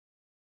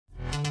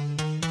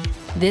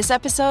This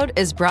episode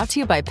is brought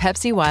to you by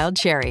Pepsi Wild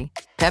Cherry.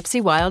 Pepsi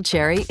Wild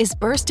Cherry is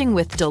bursting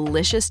with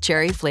delicious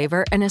cherry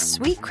flavor and a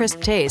sweet,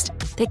 crisp taste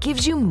that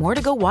gives you more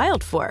to go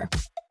wild for.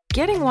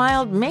 Getting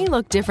wild may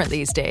look different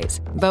these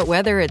days, but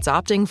whether it's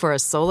opting for a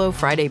solo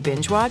Friday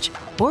binge watch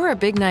or a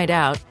big night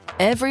out,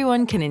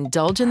 everyone can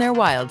indulge in their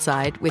wild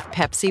side with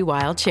Pepsi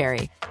Wild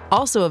Cherry.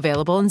 Also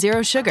available in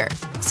Zero Sugar.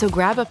 So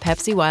grab a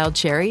Pepsi Wild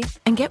Cherry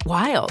and get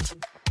wild.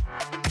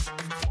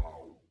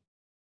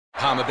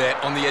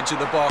 Palmerbet on the edge of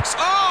the box.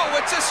 Oh,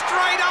 it's a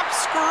straight-up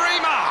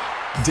screamer!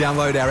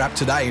 Download our app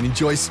today and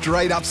enjoy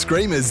straight-up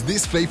screamers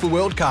this FIFA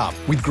World Cup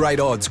with great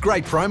odds,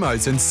 great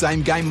promos and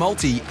same-game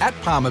multi at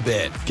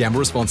Palmerbet. Gamble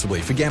responsibly.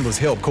 For Gamblers'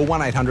 Help, call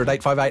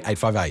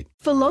 1-800-858-858.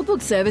 For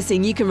logbook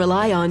servicing you can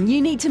rely on, you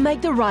need to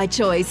make the right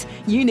choice.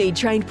 You need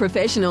trained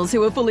professionals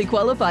who are fully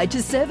qualified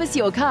to service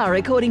your car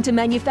according to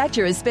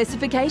manufacturer's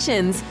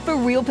specifications. For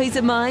real peace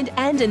of mind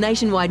and a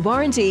nationwide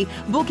warranty,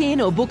 book in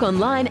or book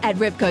online at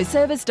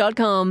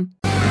repcoservice.com.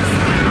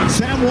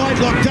 Sam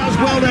Whitelock does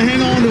well to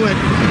hang on to it.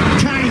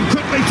 Kane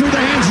quickly through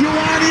the hands.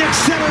 Ioane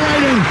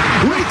accelerating.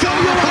 Rico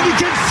Ioane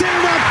can set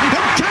it up. And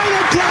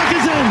Caleb Clark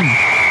is in.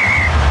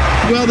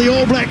 Well, the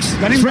All Blacks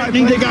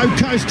threatening to go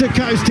coast to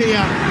coast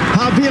here.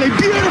 Havili,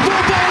 beautiful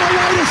ball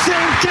away to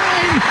Sam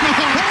Kane.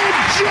 And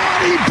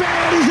Johnny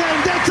Barrett is in.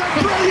 That's a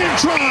brilliant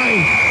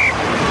try.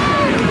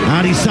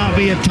 Ardie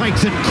Savea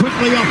takes it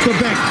quickly off the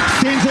back.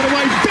 Sends it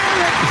away.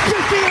 Barrett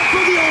 50 up for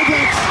the All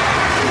Blacks.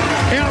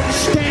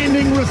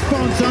 Outstanding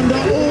response under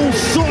all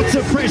sorts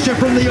of pressure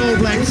from the All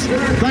Blacks.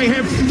 They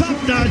have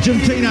thumped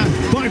Argentina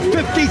by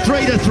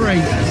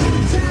 53-3.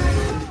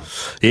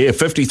 Yeah,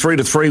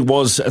 53-3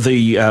 was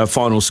the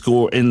final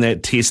score in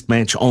that test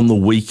match on the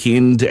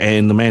weekend.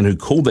 And the man who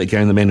called that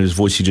game, the man whose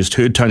voice you just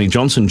heard, Tony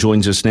Johnson,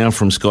 joins us now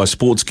from Sky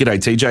Sports. G'day,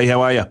 TJ.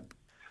 How are you?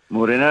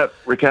 Morena,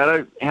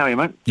 Ricardo. How are you,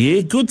 mate? Yeah,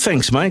 good,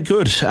 thanks, mate.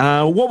 Good.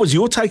 What was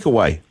your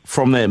takeaway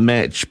from that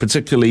match,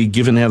 particularly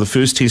given how the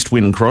first test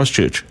went in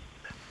Christchurch?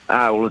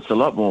 Well, it's a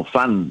lot more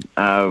fun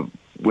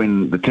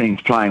when the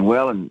team's playing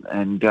well,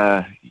 and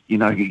you're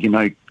not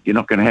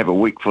going to have a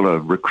week full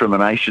of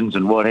recriminations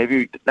and what have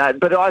you. No,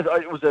 but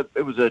it was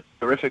a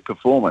terrific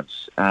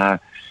performance.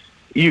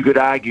 You could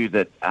argue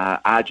that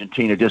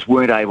Argentina just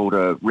weren't able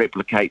to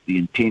replicate the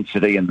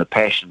intensity and the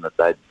passion that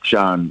they'd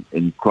shown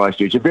in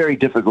Christchurch. It's very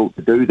difficult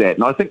to do that,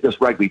 and I think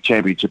this Rugby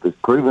Championship has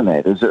proven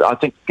that. I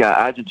think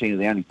Argentina are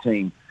the only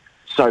team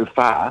so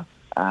far.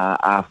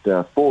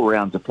 After 4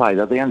 rounds of play,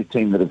 they're the only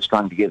team that have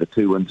strung together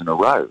 2 wins in a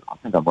row. I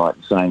think I'm right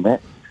in saying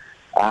that.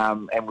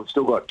 And we've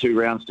still got 2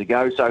 rounds to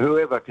go. So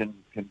whoever can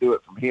do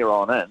it from here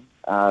on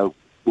in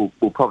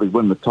will probably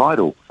win the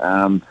title.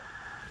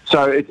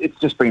 So it's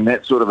just been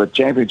that sort of a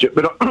championship.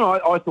 But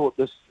I thought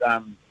this,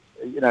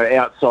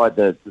 outside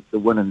the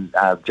win in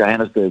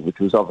Johannesburg, which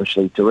was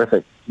obviously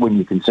terrific when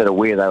you consider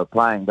where they were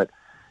playing, but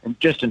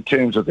just in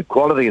terms of the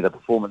quality of the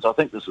performance, I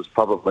think this was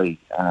probably,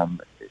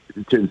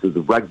 in terms of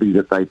the rugby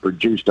that they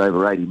produced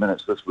over 80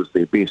 minutes, this was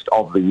their best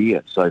of the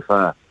year so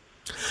far.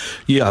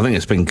 Yeah, I think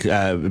it's been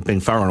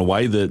far and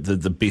away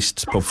the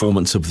best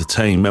performance of the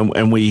team,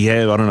 and we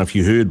have. I don't know if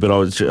you heard, but I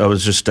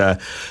was just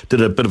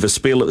did a bit of a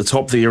spiel at the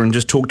top there and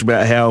just talked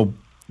about how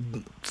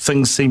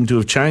things seem to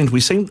have changed.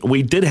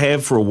 We did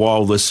have for a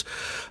while this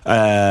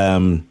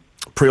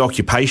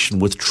preoccupation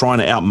with trying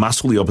to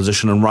outmuscle the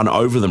opposition and run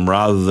over them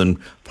rather than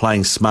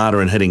playing smarter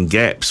and hitting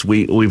gaps.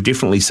 We've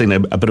definitely seen a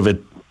bit of a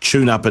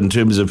tune-up in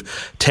terms of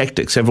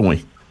tactics, haven't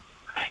we?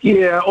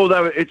 Yeah,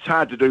 although it's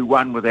hard to do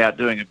one without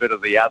doing a bit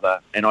of the other.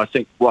 And I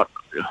think what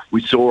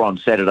we saw on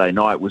Saturday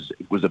night was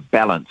a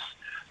balance.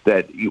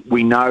 That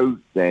we know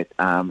that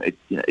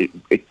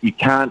you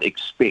can't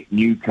expect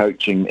new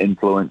coaching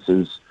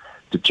influences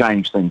to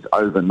change things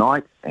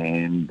overnight.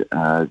 And,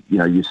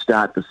 you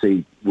start to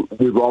see,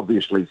 we've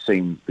obviously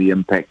seen the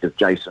impact of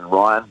Jason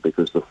Ryan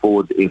because the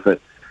forward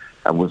effort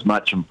was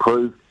much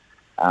improved.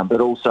 But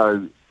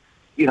also,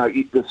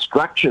 the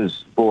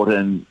structures brought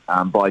in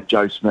by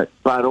Joe Schmidt,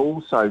 but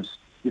also,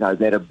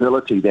 that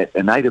ability, that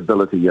innate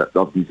ability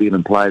of New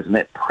Zealand players and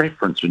that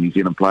preference for New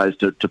Zealand players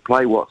to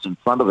play what's in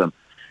front of them.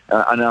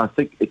 And I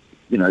think,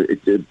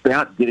 it's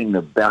about getting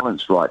the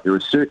balance right. There are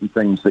certain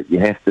things that you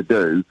have to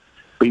do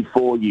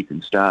before you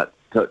can start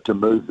to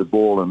move the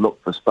ball and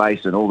look for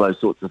space and all those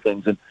sorts of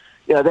things. And,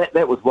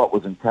 that was what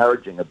was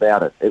encouraging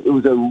about it. It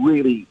was a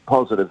really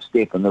positive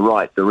step in the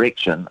right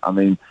direction. I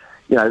mean,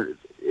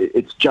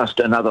 it's just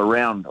another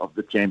round of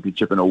the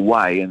championship in a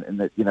way, and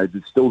that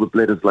there's still the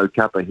Bledisloe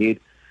Cup ahead,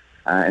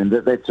 and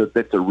that's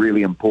a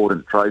really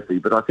important trophy.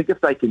 But I think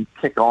if they can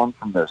kick on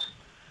from this,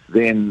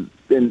 then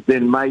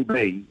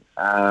maybe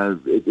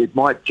it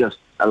might just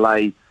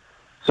allay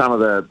some of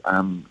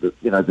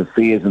the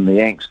fears and the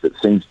angst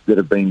that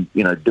have been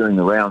doing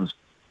the rounds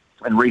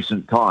in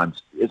recent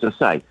times. As I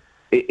say,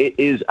 it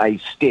is a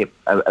step,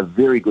 a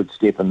very good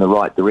step in the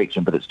right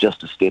direction, but it's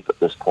just a step at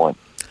this point.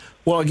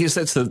 Well, I guess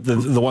that's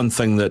the one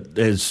thing that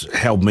has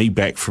held me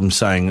back from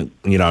saying,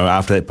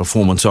 after that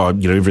performance,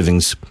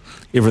 everything's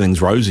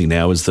rosy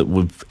now, is that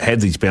we've had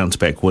these bounce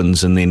back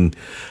wins and then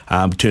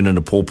turned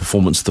into poor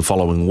performance the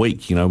following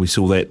week. We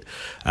saw that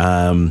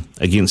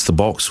against the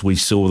Box. We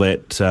saw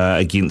that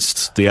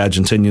against the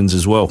Argentinians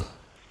as well.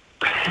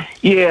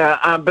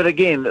 Yeah, but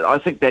again, I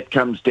think that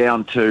comes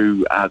down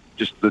to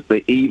just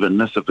the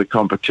evenness of the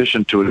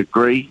competition to a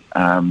degree.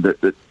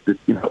 That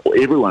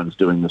everyone's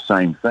doing the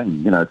same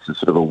thing. It's a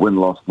sort of a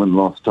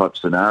win-loss type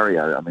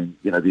scenario. I mean,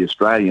 the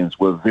Australians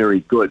were very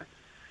good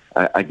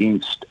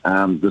against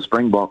the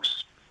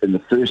Springboks in the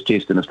first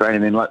test in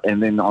Australia,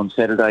 and then on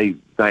Saturday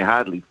they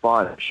hardly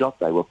fired a shot.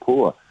 They were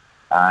poor.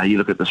 You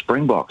look at the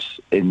Springboks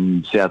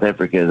in South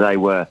Africa; they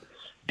were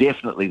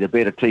definitely the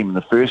better team in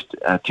the first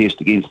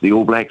test against the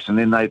All Blacks, and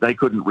then they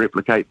couldn't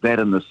replicate that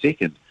in the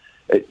second.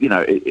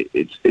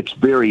 It's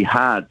very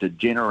hard to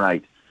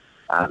generate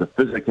the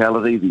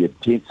physicality, the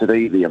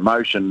intensity, the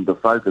emotion, the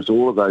focus,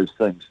 all of those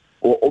things.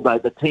 Although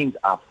the teams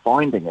are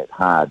finding it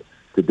hard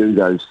to do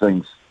those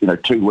things,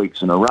 2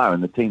 weeks in a row,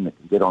 and the team that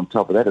can get on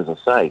top of that, as I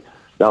say,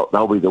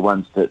 they'll be the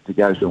ones to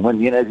go to and win.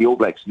 The All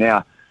Blacks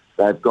now,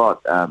 they've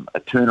got a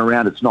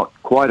turnaround. It's not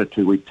quite a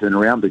 2-week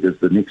turnaround because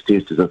the next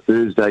test is a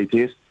Thursday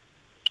test.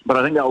 But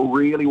I think they'll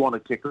really want to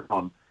kick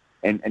on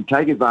and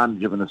take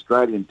advantage of an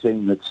Australian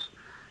team that's,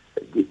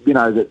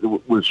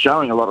 that was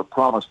showing a lot of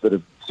promise, but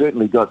have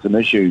certainly got some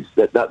issues.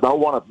 That they'll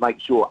want to make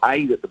sure,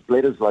 A, that the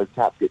Bledisloe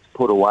Cup gets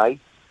put away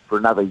for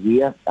another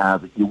year,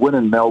 that you win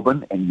in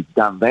Melbourne, and you've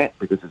done that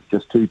because it's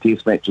just 2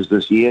 test matches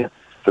this year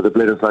for the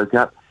Bledisloe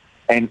Cup.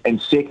 And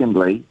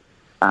secondly,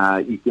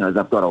 they've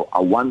got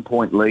a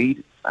 1-point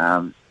lead.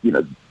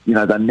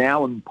 They're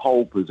now in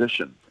pole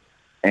position.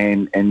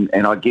 And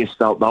I guess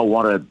they'll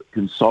want to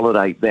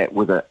consolidate that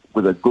with a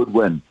good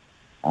win,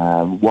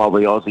 while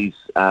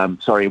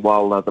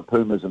the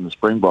Pumas and the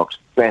Springboks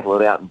battle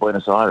it out in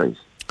Buenos Aires.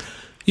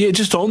 Yeah,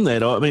 just on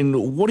that, I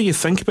mean, what do you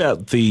think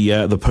about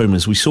the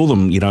Pumas? We saw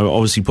them,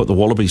 obviously put the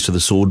Wallabies to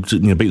the sword,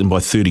 beat them by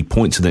 30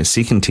 points in that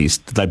second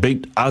test. They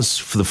beat us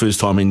for the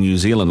first time in New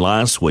Zealand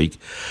last week.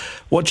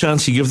 What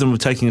chance do you give them of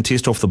taking a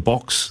test off the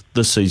Box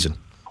this season?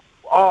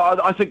 Oh,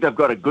 I think they've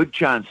got a good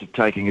chance of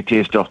taking a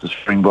test off the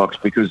Springboks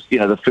because,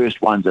 the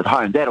first one's at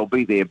home. That'll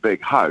be their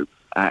big hope,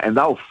 and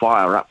they'll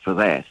fire up for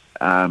that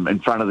in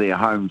front of their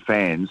home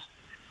fans.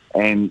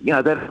 And,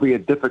 that'll be a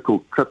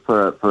difficult trip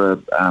for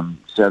a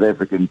South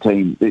African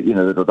team.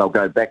 They'll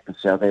go back to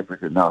South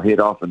Africa and they'll head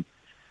off and,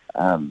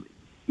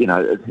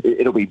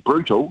 it'll be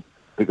brutal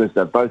because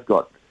they've both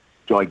got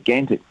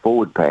gigantic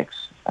forward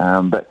packs.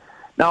 But,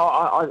 no,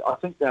 I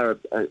think they're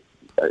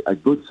a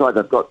good side.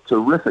 They've got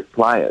terrific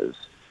players.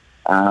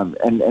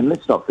 And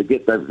let's not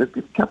forget, they've got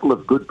a couple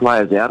of good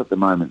players out at the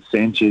moment,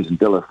 Sanchez and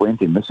De La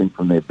Fuente, missing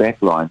from their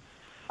back line.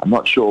 I'm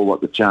not sure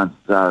what the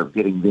chances are of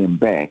getting them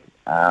back,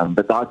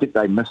 but I think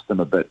they missed them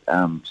a bit,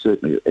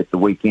 certainly at the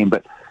weekend.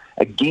 But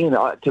again,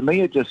 to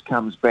me, it just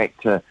comes back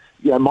to,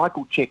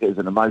 Michael Cheika is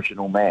an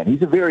emotional man.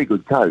 He's a very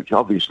good coach,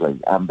 obviously,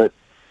 but,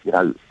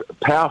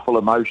 powerful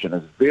emotion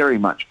is very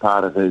much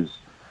part of his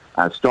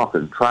stock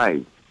and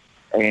trade.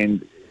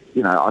 And,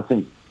 I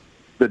think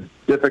the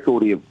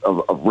difficulty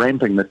of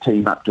ramping the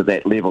team up to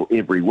that level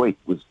every week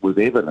was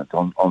evident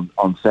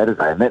on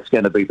Saturday, and that's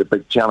going to be the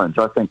big challenge.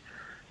 I think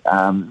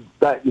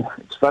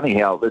it's funny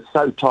how it's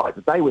so tight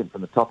that they went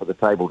from the top of the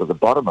table to the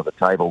bottom of the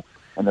table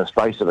in the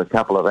space of a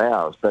couple of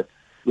hours, but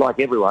like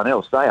everyone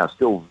else, they are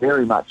still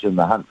very much in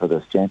the hunt for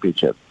this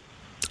championship.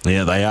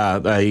 Yeah, they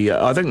are.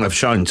 I think they've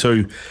shown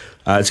too.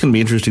 It's going to be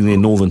interesting, their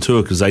Northern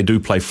Tour, because they do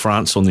play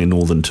France on their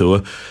Northern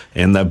Tour,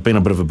 and they've been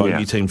a bit of a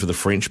bogey team for the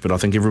French, but I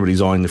think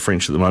everybody's eyeing the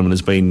French at the moment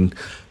as being,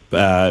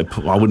 I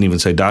wouldn't even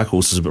say dark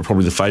horses, but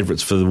probably the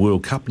favourites for the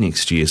World Cup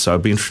next year, so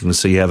it'd be interesting to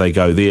see how they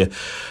go there.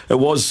 It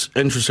was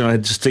interesting, I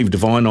had Steve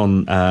Devine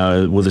on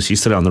with us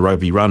yesterday on the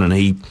Rugby Run, and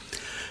he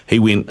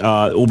went,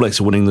 All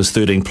Blacks are winning this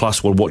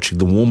 13+ while watching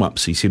the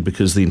warm-ups, he said,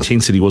 because the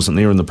intensity wasn't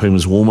there in the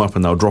Pumas warm-up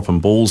and they were dropping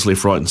balls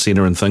left, right and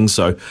centre and things.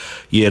 So,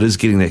 yeah, it is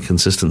getting that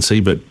consistency,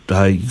 but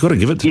you've got to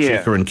give it to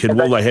Cheika and Kid.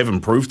 Well, they have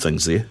improved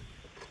things there.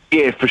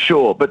 Yeah, for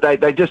sure, but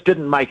they just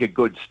didn't make a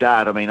good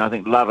start. I mean, I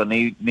think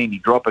Lava-Nini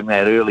dropping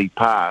that early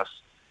pass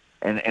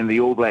and the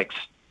All Blacks,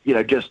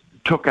 just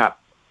took up,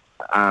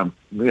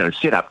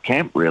 set up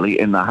camp, really,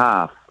 in the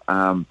half.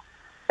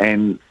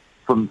 And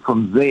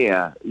from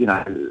there,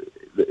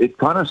 it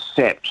kind of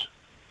sapped,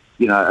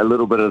 a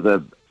little bit of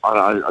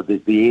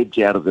the edge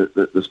out of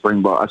the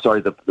Springbok.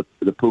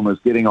 The Pumas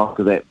getting off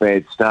to that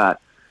bad start.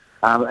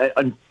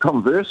 And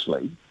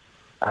conversely,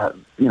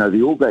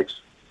 the All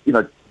Blacks,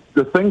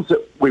 the things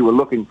that we were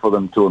looking for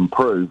them to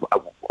improve,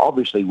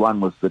 obviously one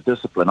was the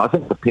discipline. I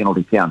think the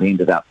penalty count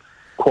ended up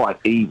quite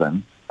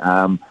even,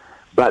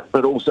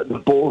 but also the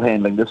ball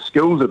handling, the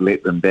skills had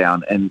let them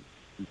down, and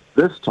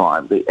this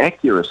time the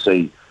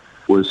accuracy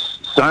was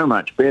so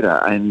much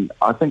better. And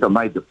I think I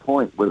made the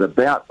point with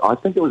about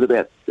 7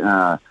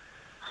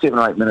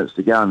 or 8 minutes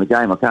to go in the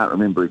game. I can't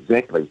remember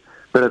exactly.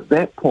 But at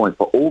that point,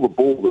 for all the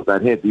ball that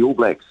they'd had, the All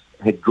Blacks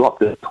had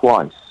dropped it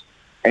twice.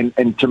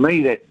 And to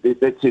me,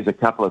 that says a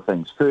couple of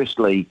things.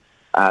 Firstly,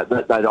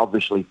 that they'd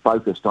obviously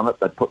focused on it.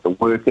 They'd put the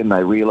work in.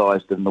 They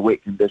realised in the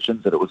wet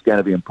conditions that it was going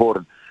to be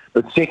important.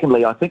 But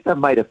secondly, I think they've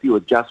made a few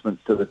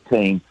adjustments to the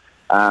team,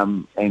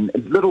 and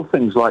little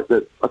things like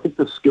that. I think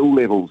the skill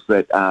levels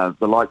that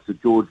the likes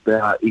of George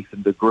Bauer,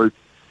 Ethan de Groot,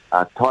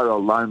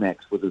 Tyrell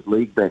Lomax with his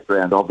league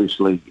background,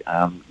 obviously,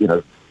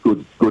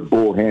 good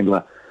ball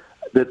handler.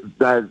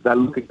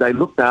 That they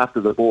looked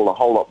after the ball a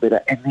whole lot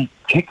better, and their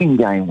kicking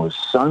game was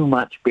so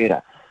much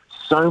better,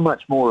 so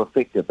much more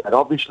effective. That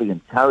obviously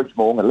encouraged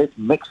Mo'unga, let's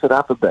mix it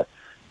up a bit,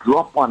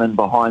 drop one in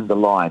behind the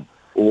line,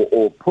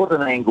 or put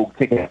an angle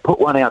kick out,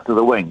 put one out to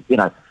the wing.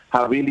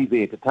 Havili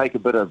there to take a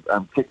bit of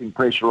kicking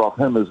pressure off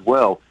him as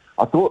well.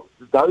 I thought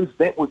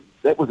that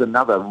was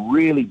another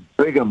really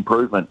big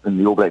improvement in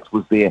the All Blacks.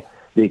 Was their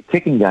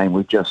kicking game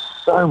was just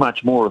so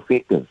much more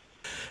effective.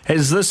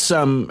 Has this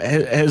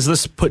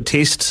put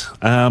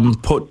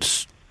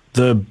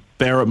the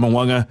Barrett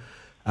Mo'unga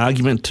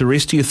argument to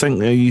rest? Do you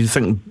think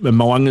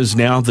Mo'unga's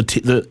now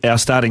our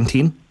starting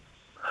 10?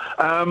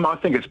 I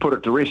think it's put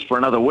it to rest for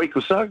another week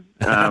or so.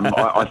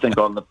 I think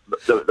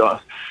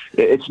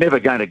it's never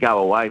going to go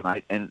away,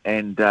 mate. And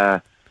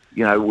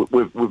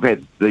we've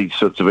had these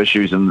sorts of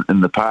issues in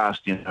the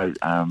past,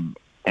 and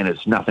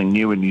it's nothing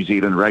new in New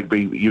Zealand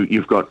rugby.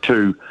 You've got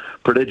two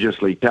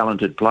prodigiously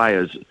talented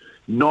players,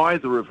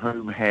 neither of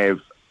whom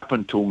have up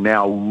until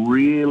now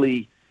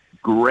really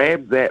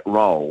grabbed that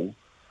role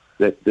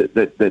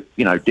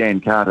that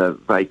Dan Carter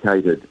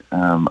vacated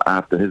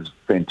after his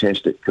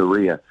fantastic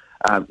career.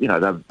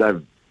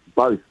 They've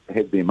both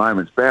had their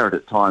moments. Barrett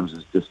at times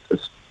is just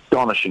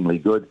astonishingly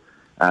good.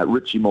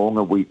 Richie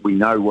Mo'unga, we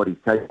know what he's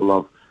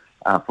capable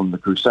of from the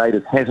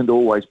Crusaders. Hasn't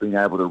always been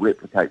able to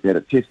replicate that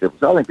at Test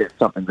levels. I think that's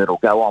something that'll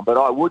go on. But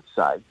I would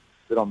say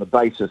that on the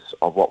basis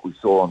of what we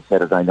saw on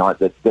Saturday night,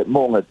 that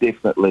Mo'unga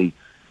definitely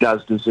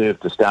does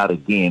deserve to start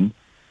again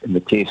in the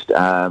Test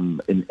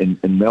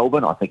in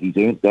Melbourne. I think he's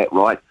earned that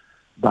right.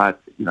 But,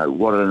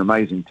 what an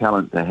amazing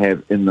talent to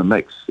have in the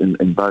mix in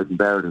Beauden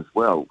Barrett as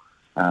well.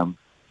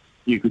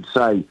 You could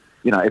say,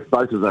 if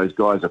both of those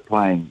guys are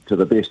playing to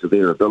the best of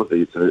their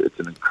ability, it's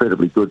an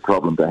incredibly good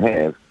problem to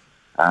have.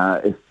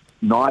 If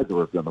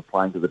neither of them are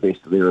playing to the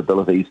best of their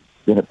abilities,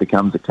 then it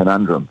becomes a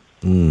conundrum.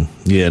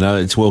 Yeah, no,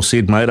 it's well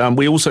said, mate.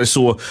 We also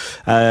saw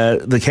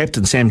the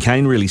captain, Sam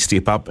Cane, really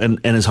step up in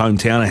his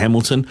hometown of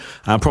Hamilton.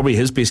 Probably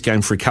his best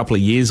game for a couple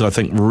of years, I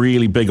think,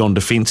 really big on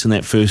defence in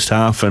that first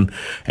half. And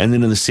then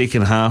in the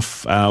second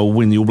half,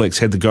 when the All Blacks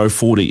had to go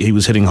forward, he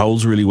was hitting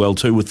holes really well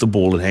too with the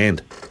ball in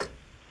hand.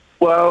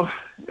 Well,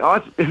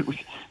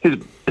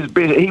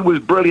 he was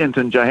brilliant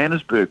in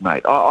Johannesburg,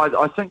 mate.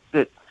 I think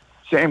that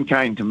Sam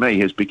Cane, to me,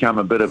 has become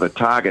a bit of a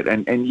target.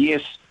 And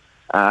yes,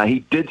 he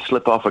did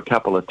slip off a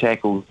couple of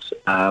tackles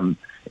in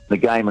the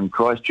game in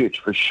Christchurch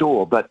for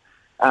sure. But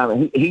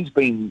he's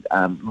been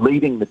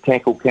leading the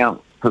tackle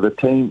count for the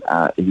team.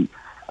 I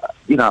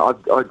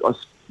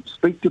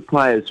speak to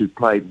players who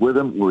played with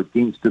him or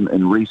against him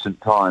in recent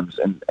times.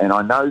 And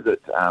I know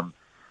that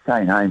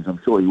Kane Hames,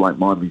 I'm sure he won't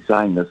mind me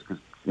saying this because,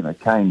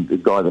 Kane, the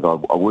guy that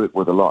I work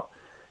with a lot,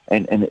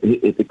 and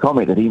the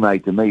comment that he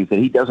made to me is that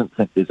he doesn't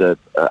think there's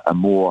a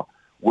more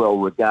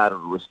well-regarded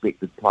or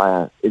respected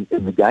player in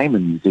the game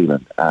in New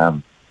Zealand.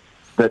 As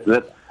I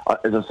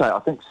say, I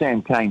think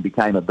Sam Cane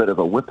became a bit of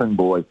a whipping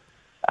boy.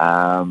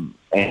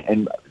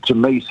 And to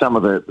me, some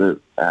of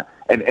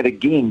and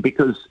again,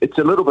 because it's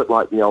a little bit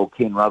like the old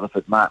Ken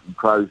Rutherford, Martin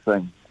Crowe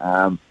thing,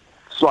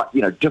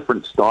 slight,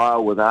 different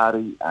style with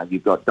Artie.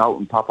 You've got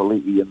Dalton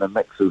Papali'i in the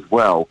mix as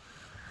well.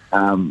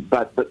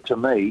 But to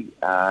me,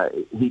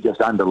 he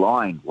just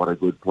underlined what a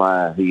good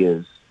player he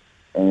is,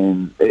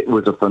 and it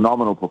was a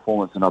phenomenal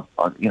performance. And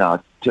I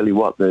tell you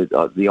what,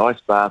 the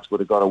Ice Baths would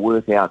have got to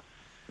work out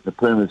the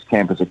Pumas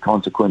camp as a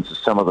consequence of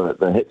some of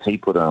the hits he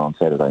put on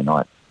Saturday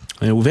night.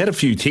 Yeah, we've had a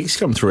few texts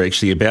come through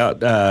actually about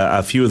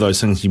a few of those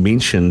things you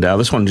mentioned.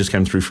 This one just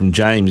came through from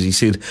James. He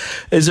said,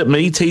 "Is it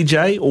me,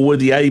 TJ, or were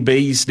the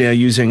ABs now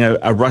using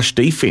a rush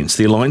defence?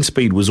 Their line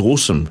speed was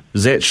awesome.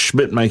 Is that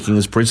Schmidt making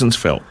his presence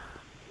felt?"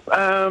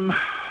 I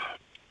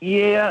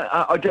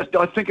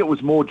think it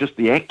was more just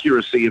the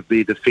accuracy of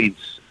their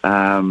defence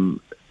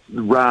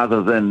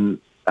rather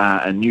than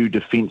a new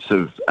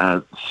defensive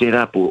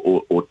setup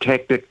or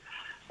tactic.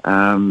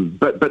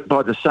 But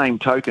by the same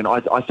token,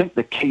 I think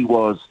the key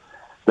was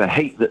the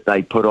heat that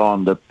they put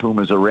on the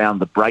Pumas around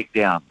the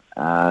breakdown.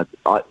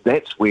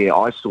 That's where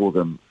I saw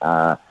them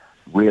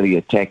really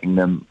attacking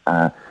them.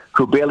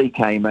 Krubelli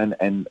came in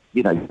and,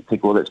 you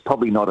think, well, that's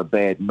probably not a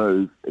bad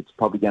move. It's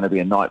probably going to be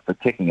a night for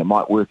kicking. It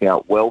might work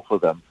out well for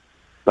them.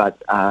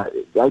 But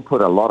they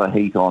put a lot of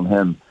heat on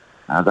him.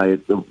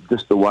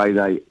 Just the way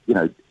they,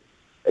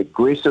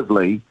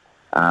 aggressively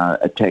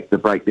attacked the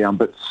breakdown,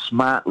 but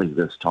smartly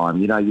this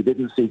time. You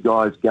didn't see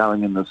guys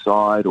going in the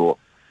side or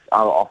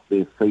off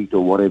their feet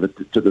or whatever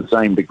to the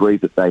same degree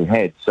that they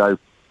had. So,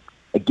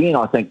 again,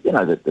 I think,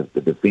 that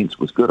the defence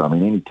was good. I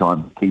mean, any time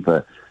you keep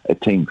a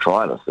team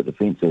trialist, the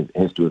defence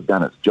has to have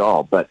done its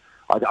job. But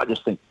I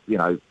just think,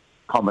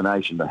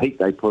 combination, the heat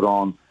they put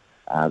on,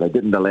 They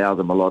didn't allow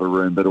them a lot of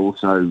room, but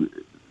also,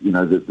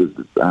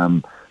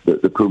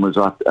 the Pumas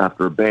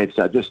after a bad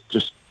start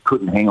just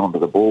couldn't hang on to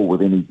the ball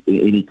with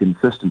any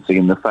consistency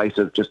in the face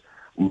of just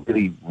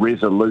really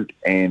resolute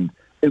and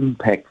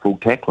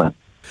impactful tackling.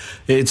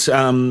 It's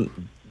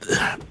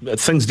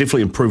things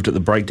definitely improved at the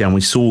breakdown.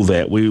 We saw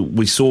that.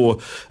 We saw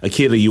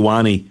Akira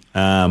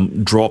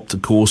Ioane dropped,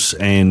 of course,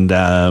 and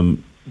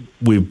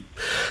we've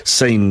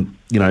seen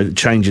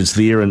changes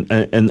there in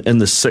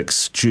the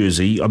 6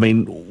 jersey. I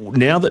mean,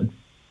 now that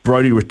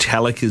Brodie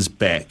Retallick is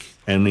back,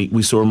 and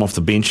we saw him off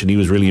the bench, and he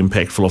was really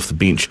impactful off the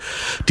bench.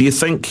 Do you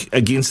think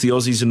against the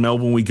Aussies in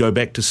Melbourne we go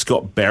back to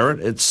Scott Barrett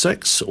at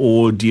 6,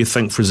 or do you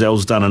think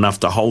Frizzell's done enough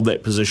to hold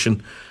that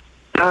position?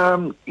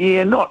 I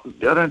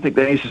don't think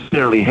they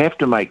necessarily have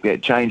to make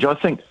that change. I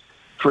think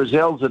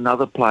Frizzell's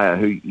another player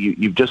who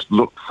you've just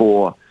looked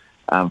for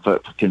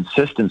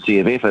consistency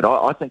of effort.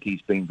 I think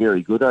he's been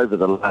very good over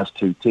the last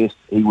 2 tests.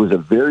 He was a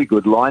very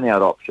good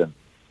line-out option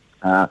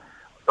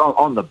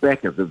on the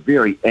back of the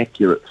very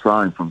accurate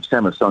throwing from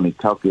Samisoni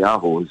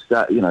Taukei'aho.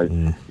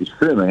 He's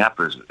firming up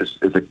as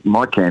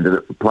my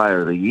candidate for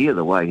Player of the Year,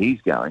 the way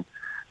he's going.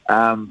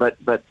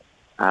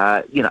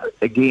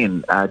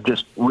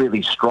 Just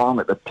really strong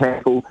at the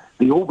tackle.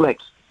 The All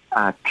Blacks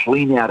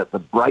clean out at the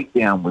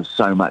breakdown was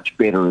so much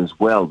better as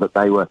well, that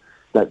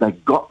they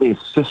got their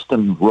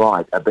system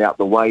right about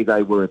the way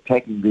they were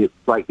attacking the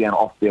breakdown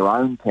off their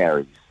own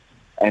carries.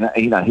 And,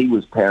 he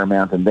was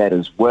paramount in that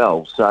as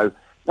well. So,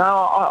 no,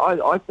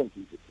 I think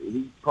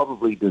he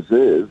probably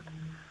deserved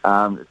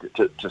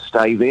to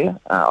stay there.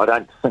 I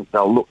don't think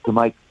they'll look to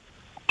make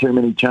too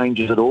many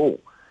changes at all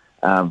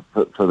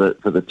for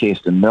the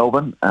test in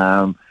Melbourne,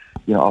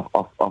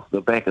 off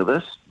the back of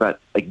this.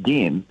 But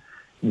again,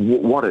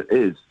 what it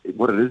is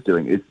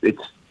doing is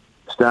it's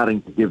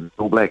starting to give the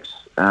All Blacks,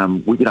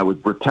 with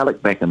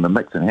Retallick back in the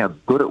mix and how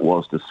good it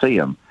was to see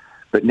him.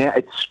 But now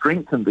it's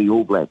strengthened the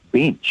All Black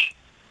bench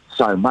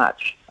so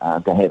much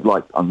to have,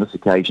 like on this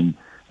occasion,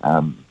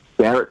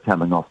 Barrett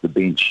coming off the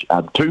bench,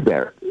 Beauden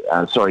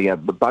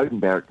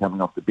Barrett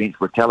coming off the bench,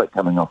 Retallick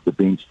coming off the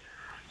bench.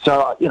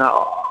 So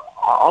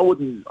I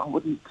wouldn't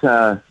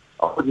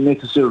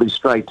necessarily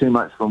stray too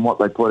much from what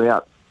they put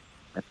out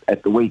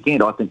at the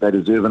weekend. I think they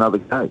deserve another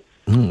go.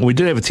 We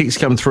did have a text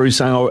come through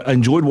saying, I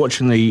enjoyed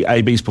watching the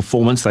AB's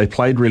performance. They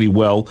played really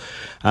well.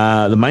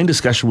 The main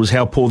discussion was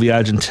how poor the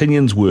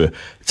Argentinians were.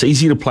 It's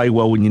easy to play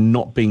well when you're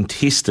not being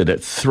tested. At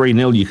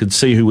 3-0, you could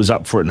see who was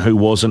up for it and who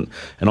wasn't,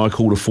 and I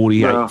called a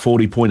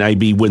 40-point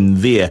AB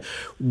win there.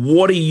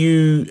 What are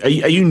you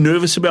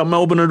nervous about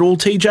Melbourne at all,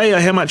 TJ?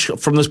 Or how much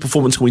from this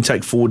performance can we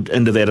take forward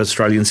into that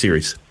Australian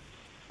series?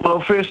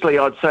 Well, firstly,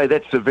 I'd say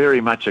that's very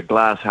much a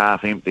glass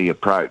half empty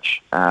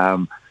approach.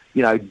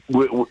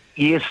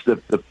 Yes,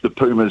 the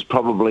Pumas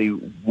probably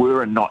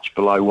were a notch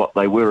below what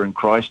they were in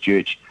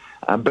Christchurch,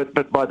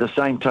 but by the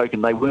same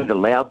token, they weren't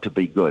allowed to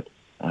be good.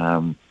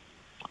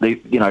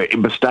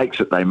 Mistakes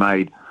that they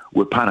made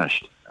were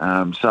punished.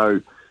 I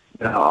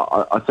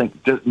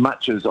think just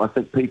much as I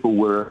think people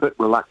were a bit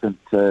reluctant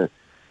to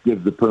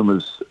give the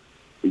Pumas,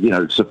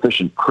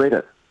 sufficient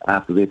credit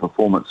after their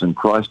performance in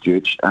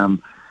Christchurch,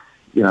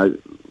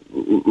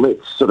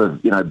 let's sort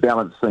of,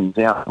 balance things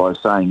out by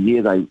saying,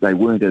 they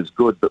weren't as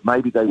good, but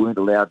maybe they weren't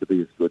allowed to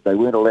be as good. They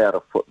weren't allowed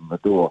a foot in the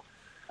door.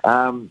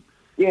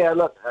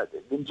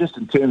 Just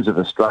in terms of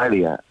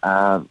Australia,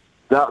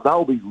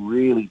 they'll be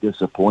really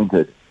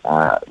disappointed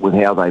with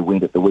how they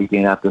went at the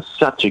weekend after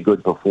such a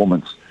good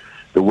performance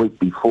the week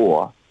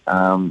before.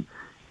 They've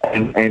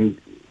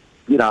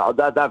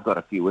got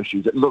a few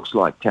issues. It looks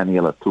like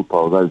Taniela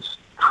Tupou, those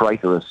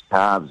traitorous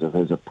calves of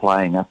his, are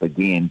playing up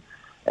again,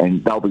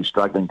 and they'll be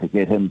struggling to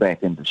get him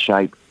back into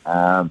shape.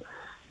 That's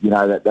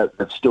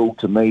still,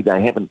 to me,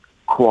 they haven't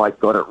quite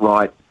got it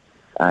right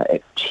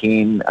at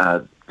 10.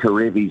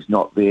 Karevi's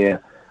not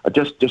there.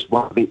 Just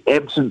one, the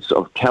absence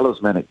of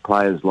talismanic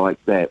players like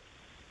that,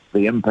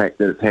 the impact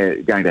that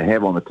it's going to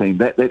have on the team,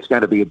 that's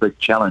going to be a big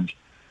challenge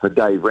for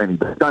Dave Rennie.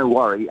 But don't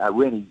worry,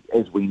 Rennie,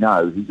 as we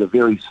know, he's a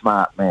very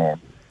smart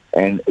man,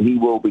 and he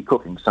will be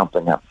cooking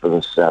something up for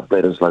this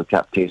Bledisloe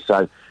Cup test.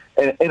 So,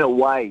 in a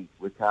way,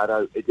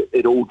 Ricardo,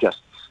 it all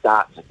just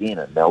starts again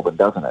in Melbourne,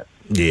 doesn't it?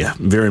 Yeah,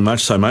 very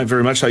much so, mate.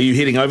 Very much so. Are you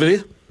heading over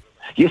there?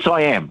 Yes,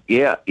 I am.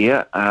 Yeah.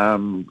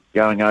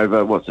 Going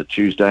over,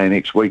 Tuesday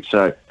next week.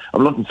 So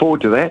I'm looking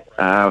forward to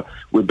that.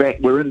 We're back.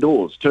 We're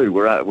indoors too.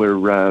 We're at,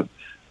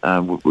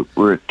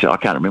 I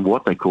can't remember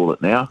what they call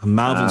it now.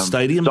 Marvel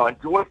Stadium. So I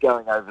enjoyed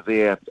going over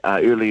there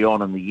early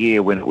on in the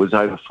year when it was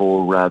over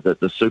for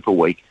the Super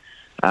Week.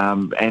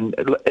 And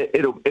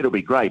it'll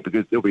be great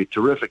because there'll be a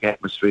terrific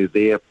atmosphere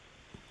there.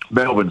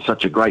 Melbourne's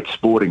such a great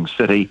sporting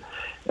city,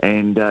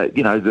 and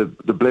the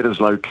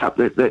Bledisloe Cup,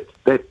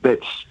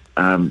 that's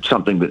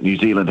something that New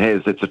Zealand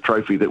has. That's a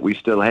trophy that we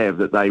still have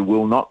that they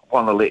will not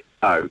want to let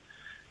go,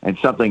 and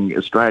something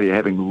Australia,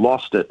 having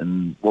lost it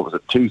in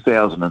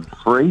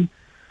 2003,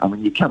 I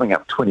mean, you're coming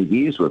up 20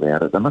 years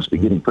without it. They must be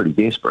getting pretty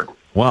desperate.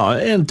 Well,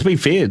 and to be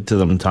fair to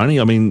them, Tony,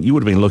 I mean, you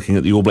would have been looking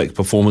at the All Blacks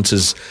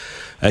performances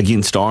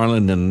against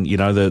Ireland and, you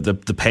know, the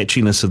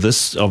patchiness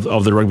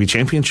of the Rugby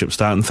Championship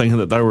start and thinking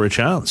that they were a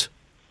chance.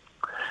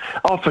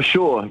 Oh, for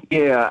sure,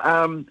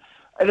 yeah.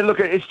 And look,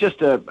 it's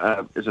just as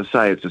I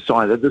say, it's a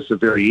sign that this is a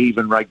very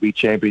even Rugby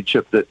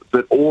Championship,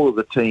 that all of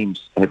the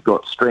teams have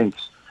got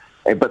strengths,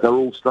 but they're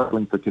all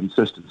struggling for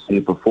consistency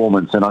of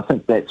performance. And I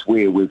think that's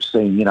where we've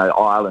seen, you know,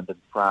 Ireland and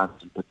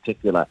France in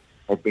particular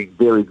have been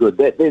very good.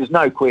 There's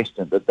no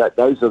question that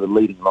those are the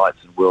leading lights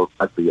in world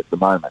rugby at the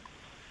moment.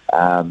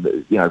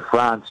 You know,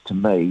 France, to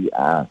me,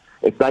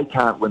 if they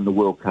can't win the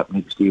World Cup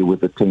next year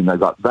with the team they've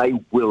got, they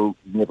will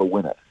never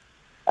win it.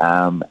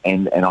 And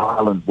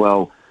Ireland,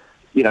 well,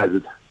 you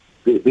know,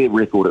 their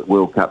record at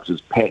World Cups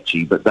is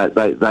patchy, but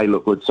they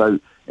look good. So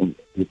and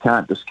you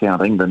can't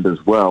discount England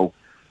as well.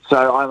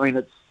 So I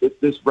mean, it's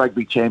this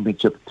Rugby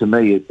Championship, to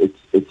me,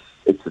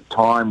 it's a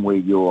time where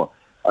you're,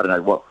 I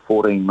don't know,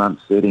 13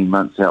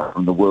 months out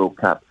from the World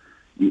Cup.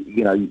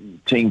 You know,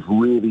 teams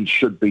really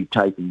should be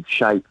taking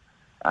shape.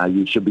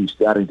 You should be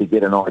starting to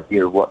get an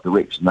idea of what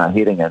direction they're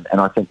heading in.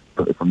 And I think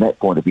from that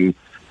point of view,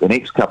 the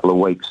next couple of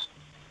weeks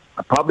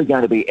are probably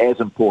going to be as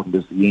important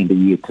as the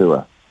end-of-year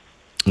tour.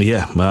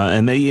 Yeah,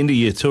 and the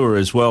end-of-year tour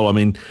as well. I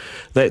mean,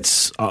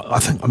 that's, I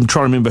think, I'm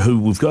trying to remember who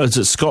we've got. Is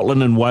it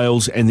Scotland and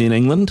Wales and then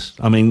England?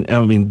 I mean,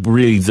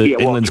 really,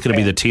 England's going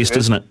to be the test,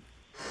 isn't it?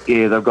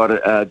 Yeah, they've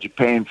got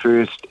Japan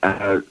first.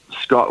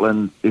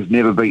 Scotland has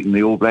never beaten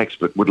the All Blacks,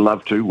 but would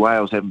love to.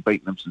 Wales haven't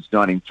beaten them since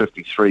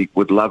 1953,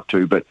 would love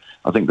to. But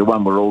I think the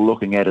one we're all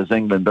looking at is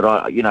England.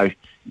 But,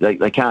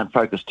 they can't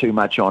focus too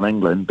much on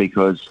England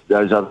because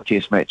those other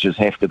test matches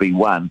have to be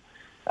won.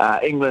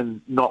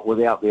 England not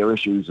without their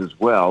issues as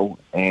well.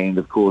 And,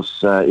 of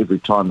course, every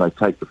time they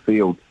take the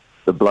field,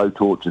 the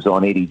blowtorch is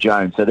on Eddie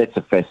Jones. So that's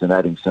a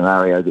fascinating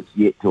scenario that's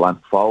yet to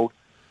unfold.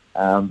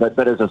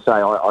 But as I say,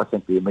 I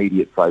think the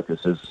immediate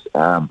focus is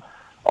on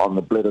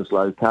the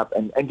Bledisloe Cup.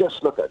 And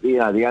just look at, the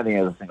only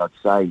other thing I'd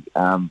say,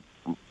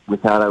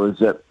 Ricardo, is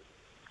that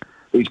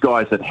these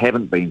guys that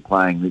haven't been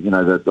playing,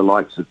 the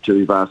likes of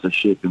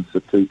Tuivasa-Sheck and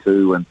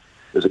Satutu, and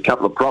there's a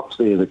couple of props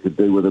there that could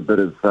do with a bit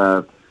of,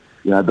 a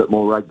bit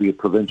more rugby at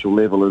provincial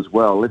level as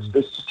well. Let's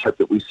just hope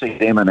that we see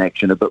them in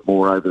action a bit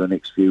more over the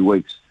next few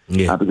weeks.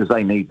 Yeah. Because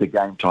they need the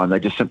game time. They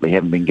just simply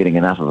haven't been getting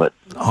enough of it.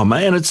 Oh,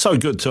 man, it's so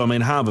good too. I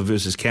mean, Harbour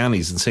versus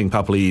Counties and seeing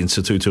Papali'i and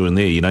Satutu in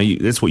there,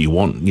 that's what you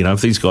want.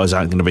 If these guys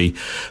aren't going to be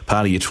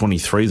part of your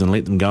 23, then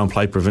let them go and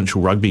play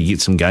provincial rugby,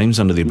 get some games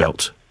under their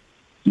belt.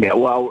 Yeah,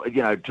 well,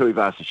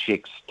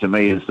 Tuivasa-Sheck to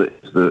me is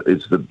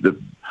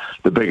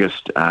the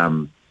biggest,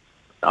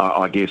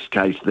 I guess,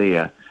 case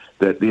there.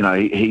 That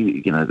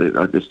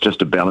it's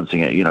just a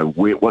balancing act.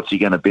 What's he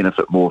going to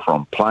benefit more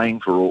from,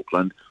 playing for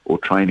Auckland or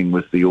training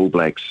with the All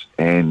Blacks?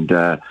 And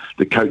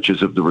the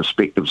coaches of the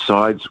respective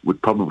sides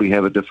would probably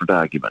have a different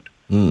argument.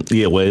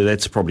 Yeah, well,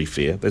 that's probably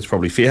fair.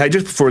 Hey,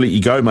 just before I let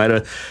you go,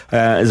 mate,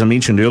 as I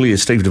mentioned earlier,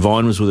 Steve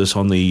Devine was with us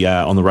on the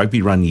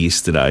rugby run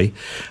yesterday,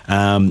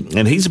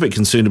 and he's a bit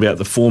concerned about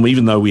the form,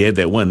 even though we had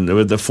that win,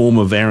 the form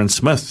of Aaron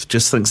Smith.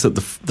 Just thinks that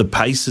the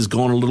pace has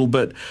gone a little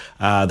bit,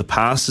 the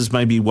pass is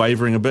maybe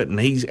wavering a bit, and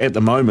he's at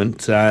the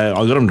moment, I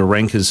got him to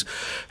rank his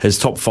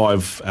top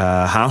 5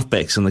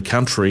 halfbacks in the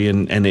country,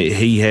 and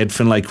he had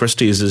Finlay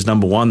Christie as his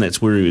number 1.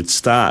 That's where he would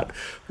start.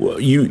 Well,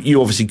 you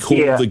obviously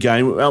called the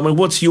game. I mean,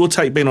 what's your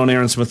take been on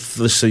Aaron Smith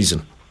this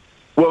season?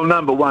 Well,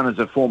 number 1 is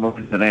a former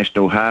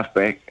international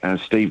halfback,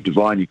 Steve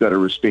Devine. You've got to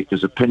respect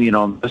his opinion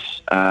on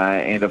this,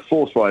 and a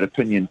forthright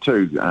opinion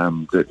too.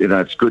 That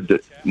it's good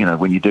that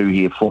when you do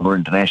hear former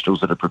internationals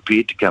that are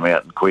prepared to come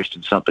out and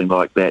question something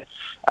like that.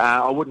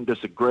 I wouldn't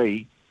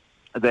disagree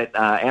that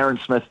Aaron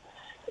Smith,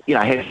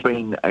 has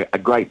been a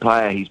great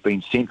player. He's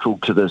been central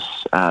to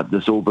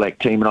this All Black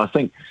team, and I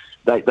think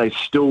they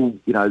still,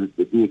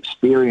 the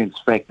experience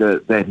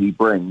factor that he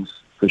brings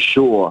for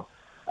sure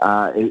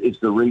is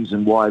the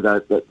reason why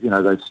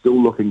they're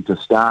still looking to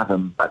start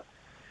him. But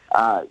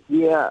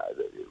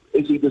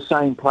is he the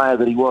same player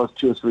that he was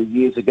 2 or 3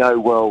 years ago?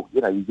 Well,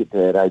 you get to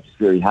that age, it's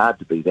very hard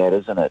to be that,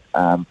 isn't it?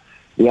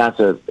 The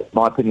answer, in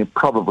my opinion,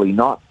 probably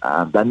not.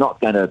 They're not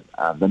going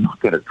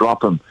to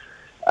drop him.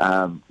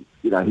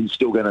 He's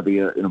still going to be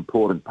an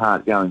important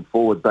part going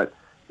forward. But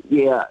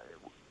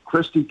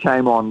Christie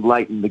came on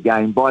late in the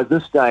game. By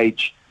this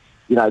stage,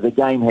 the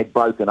game had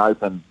broken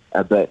open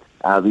a bit.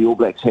 The All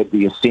Blacks had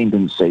the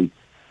ascendancy,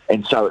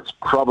 and so it's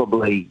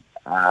probably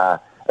a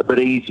bit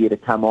easier to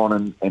come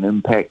on and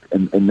impact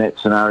in that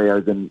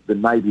scenario than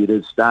maybe it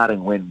is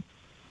starting when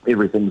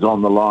everything's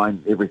on the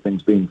line,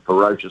 everything's being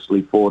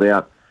ferociously fought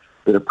out,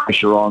 bit of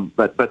pressure on.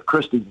 But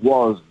Christie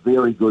was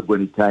very good when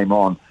he came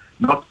on,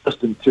 not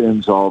just in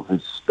terms of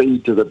his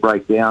speed to the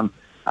breakdown,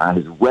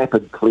 his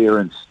rapid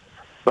clearance,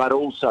 but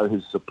also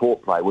his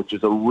support play, which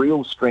is a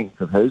real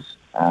strength of his,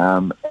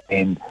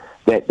 and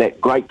that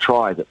great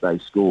try that they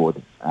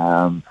scored,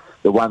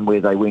 the one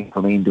where they went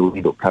from end to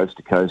end or coast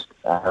to coast,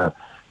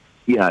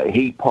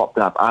 he popped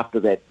up after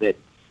that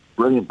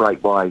brilliant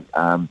break by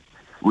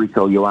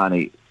Rieko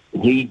Ioane.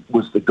 he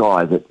was the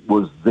guy that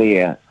was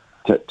there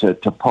to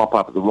pop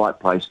up at the right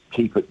place,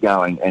 keep it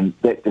going, and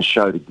that just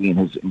showed again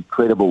his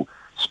incredible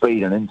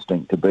speed and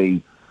instinct to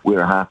be where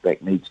a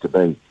halfback needs to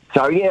be.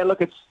 So yeah,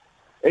 look, it's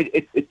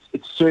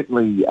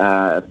certainly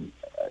a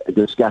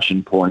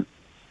discussion point,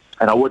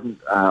 and I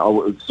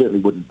certainly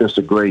wouldn't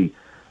disagree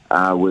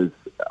with.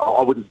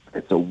 I wouldn't.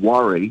 It's a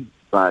worry,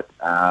 but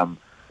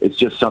it's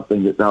just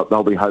something that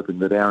they'll be hoping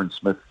that Aaron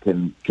Smith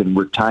can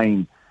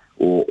retain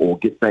or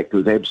get back to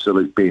his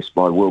absolute best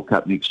by World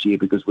Cup next year,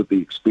 because with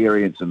the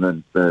experience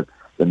and the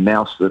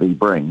nous that he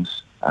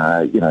brings,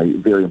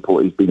 very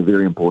important. He's been a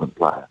very important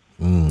player.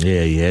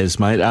 Yeah, he has,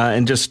 mate.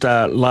 And just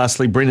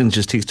lastly, Brendan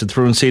just texted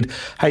through and said,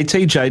 "Hey,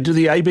 TJ, do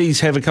the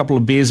ABs have a couple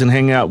of beers and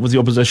hang out with the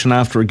opposition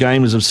after a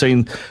game, as I've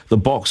seen the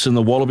Box and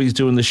the Wallabies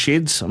do in the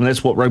sheds? I mean,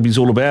 that's what rugby's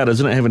all about,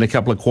 isn't it? Having a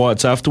couple of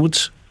quiets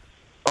afterwards."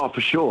 Oh,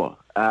 for sure.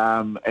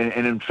 And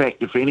in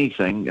fact, if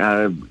anything,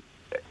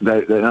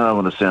 they don't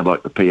want to sound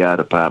like the PR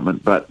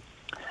department, but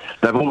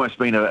they've almost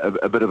been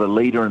a bit of a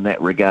leader in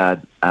that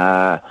regard.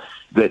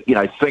 That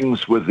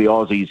things with the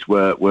Aussies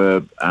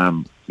were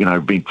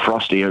been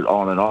frosty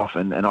on and off,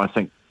 and I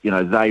think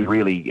they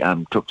really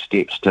took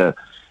steps to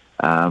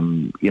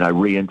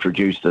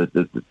reintroduce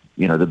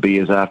the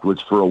beers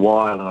afterwards for a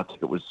while. And I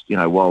think it was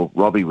while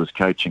Robbie was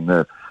coaching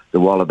the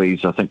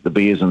Wallabies, I think the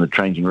beers in the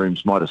changing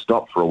rooms might have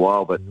stopped for a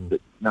while, but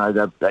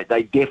no,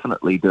 they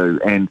definitely do.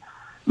 And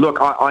look,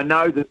 I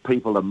know that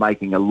people are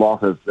making a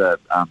lot of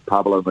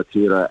Pablo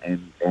Matera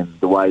and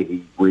the way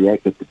he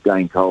reacted to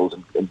Dane Coles,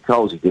 and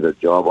Coles, he did a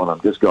job on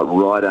him, just got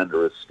right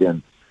under his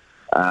skin.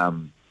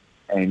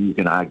 And you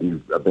can argue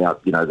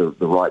about the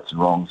rights and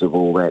wrongs of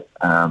all that,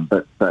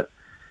 but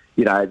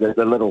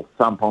the little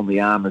thump on the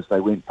arm as they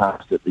went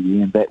past at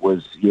the end, that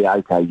was, yeah,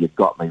 okay, you've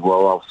got me.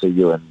 Well, I'll see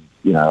you in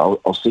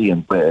I'll see you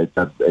in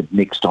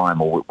next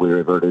time, or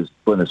wherever it is,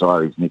 Buenos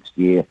Aires next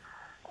year.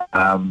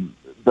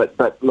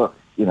 But look,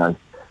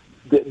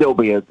 there'll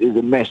be there's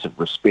a massive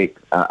respect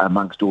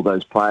amongst all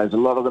those players. A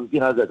lot of them,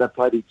 they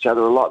played each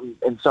other a lot,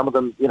 and some of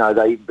them, they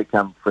even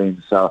become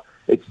friends. So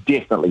it's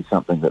definitely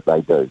something that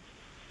they do.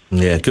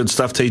 Yeah, good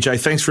stuff,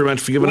 TJ. Thanks very much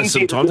for giving us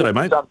some time today,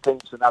 mate. Some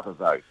teams than others,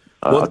 though,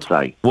 I'd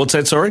say. What's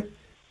that, sorry?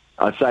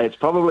 I'd say it's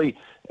probably,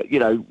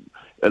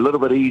 a little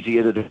bit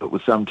easier to do it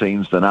with some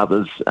teams than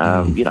others.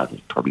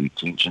 There's probably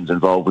tensions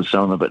involved with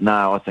some of them, but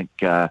no, I think,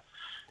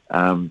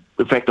 in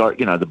fact,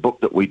 the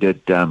book that we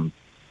did a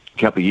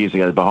couple of years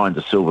ago, Behind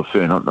the Silver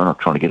Fern, I'm not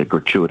trying to get a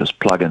gratuitous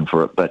plug-in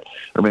for it, but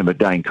I remember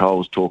Dane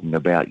Coles talking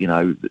about,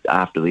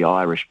 after the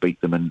Irish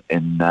beat them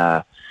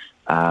in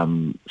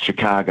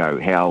Chicago,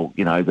 how,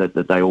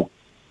 that they all,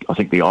 I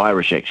think the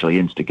Irish actually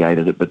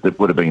instigated it, but it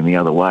would have been the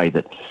other way,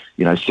 that,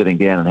 sitting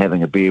down and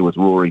having a beer with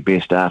Rory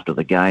Best after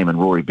the game, and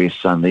Rory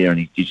Best's son there, and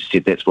he just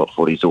said that's what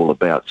footy's all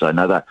about. So,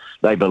 no,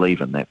 they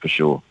believe in that for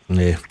sure.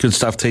 Yeah, good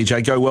stuff,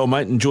 TJ. Go well,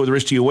 mate. Enjoy the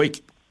rest of your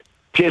week.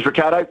 Cheers,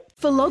 Ricardo.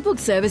 For logbook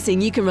servicing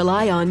you can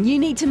rely on, you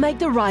need to make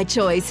the right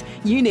choice.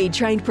 You need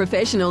trained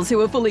professionals who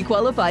are fully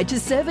qualified to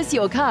service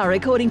your car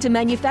according to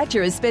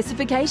manufacturer's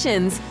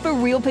specifications. For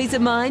real peace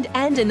of mind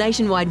and a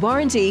nationwide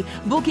warranty,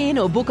 book in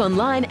or book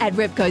online at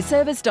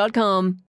repcoservice.com.